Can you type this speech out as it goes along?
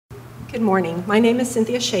Good morning. My name is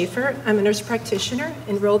Cynthia Shaffer. I'm a nurse practitioner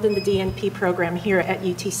enrolled in the DNP program here at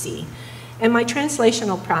UTC. And my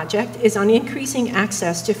translational project is on increasing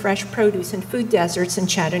access to fresh produce in food deserts in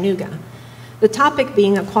Chattanooga. The topic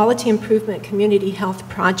being a quality improvement community health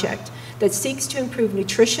project that seeks to improve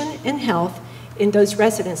nutrition and health in those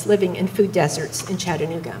residents living in food deserts in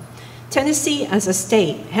Chattanooga. Tennessee as a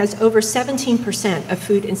state has over 17% of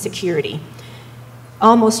food insecurity.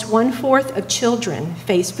 Almost 1/4 of children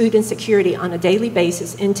face food insecurity on a daily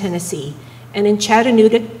basis in Tennessee. And in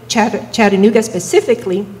Chattanooga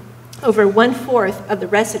specifically, over 1/4 of the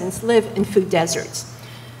residents live in food deserts.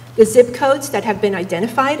 The zip codes that have been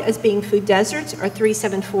identified as being food deserts are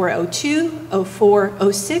 37402, 04,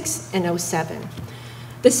 06, and 07.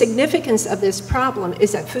 The significance of this problem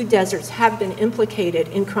is that food deserts have been implicated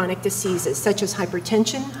in chronic diseases such as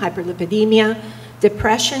hypertension, hyperlipidemia,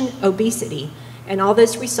 depression, obesity, and all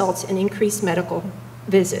this results in increased medical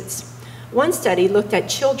visits. One study looked at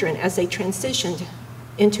children as they transitioned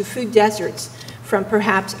into food deserts from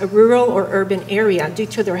perhaps a rural or urban area due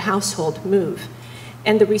to their household move.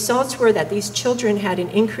 And the results were that these children had an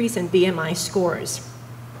increase in BMI scores.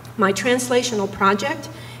 My translational project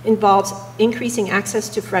involves increasing access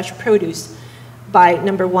to fresh produce by,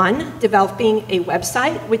 number one, developing a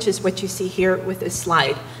website, which is what you see here with this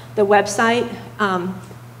slide. The website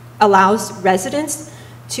allows residents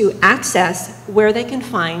to access where they can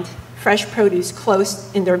find fresh produce close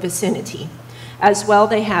in their vicinity. As well,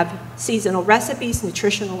 they have seasonal recipes,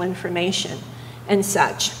 nutritional information, and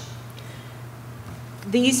such.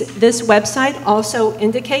 This website also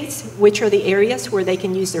indicates which are the areas where they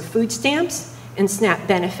can use their food stamps and SNAP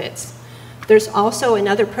benefits. There's also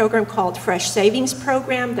another program called Fresh Savings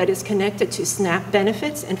Program that is connected to SNAP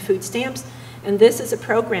benefits and food stamps, and this is a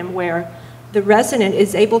program where the resident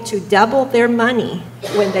is able to double their money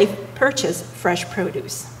when they purchase fresh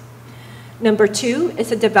produce. Number two is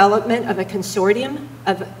the development of a consortium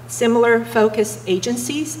of similar focus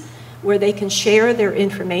agencies where they can share their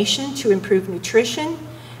information to improve nutrition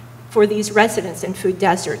for these residents in food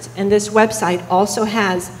deserts. And this website also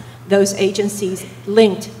has those agencies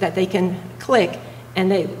linked that they can click,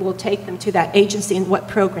 and they will take them to that agency and what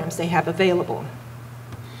programs they have available.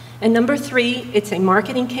 And number three, it's a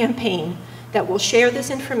marketing campaign that will share this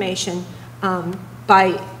information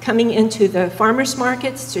by coming into the farmers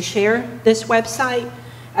markets to share this website,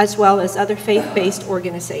 as well as other faith-based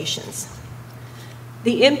organizations.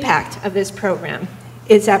 The impact of this program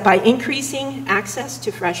is that by increasing access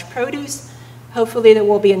to fresh produce, hopefully there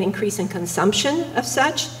will be an increase in consumption of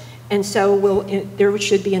such, and so there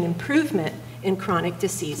should be an improvement in chronic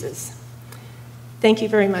diseases. Thank you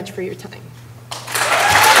very much for your time.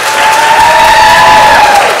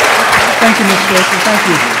 Thank you, Ms. Schaefer.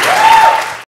 Thank you.